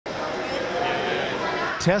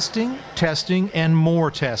Testing, testing, and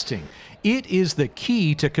more testing. It is the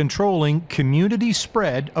key to controlling community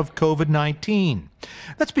spread of COVID-19.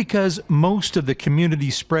 That's because most of the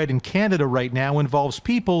community spread in Canada right now involves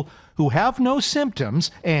people who have no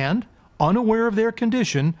symptoms and, unaware of their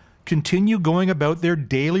condition, continue going about their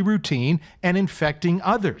daily routine and infecting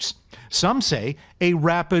others. Some say a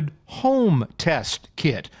rapid home test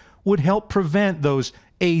kit would help prevent those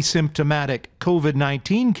asymptomatic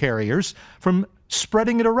COVID-19 carriers from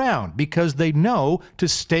spreading it around because they know to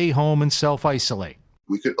stay home and self-isolate.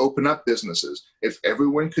 We could open up businesses. If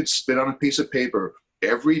everyone could spit on a piece of paper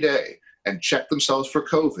every day and check themselves for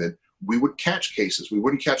COVID, we would catch cases. We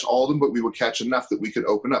wouldn't catch all of them, but we would catch enough that we could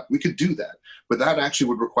open up. We could do that, but that actually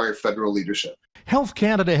would require federal leadership. Health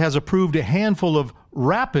Canada has approved a handful of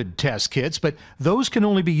rapid test kits, but those can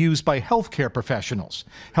only be used by healthcare professionals.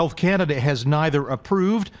 Health Canada has neither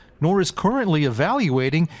approved nor is currently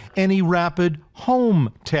evaluating any rapid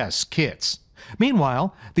home test kits.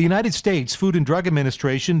 Meanwhile, the United States Food and Drug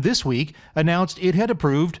Administration this week announced it had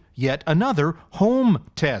approved yet another home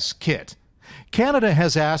test kit. Canada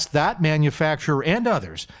has asked that manufacturer and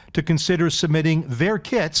others to consider submitting their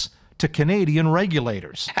kits to Canadian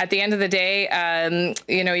regulators. At the end of the day,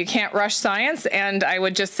 you can't rush science, and I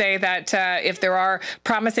would just say that if there are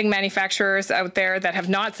promising manufacturers out there that have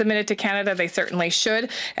not submitted to Canada, they certainly should,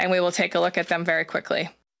 and we will take a look at them very quickly.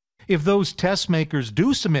 If those test makers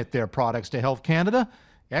do submit their products to Health Canada,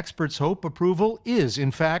 experts hope approval is, in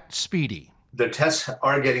fact, speedy. The tests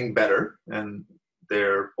are getting better, and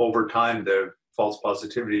over time, the false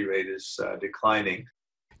positivity rate is declining.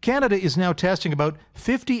 Canada is now testing about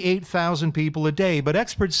 58,000 people a day, but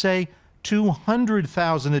experts say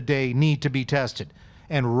 200,000 a day need to be tested.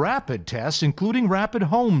 And rapid tests, including rapid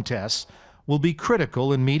home tests, will be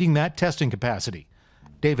critical in meeting that testing capacity.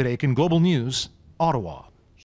 David Akin, Global News, Ottawa.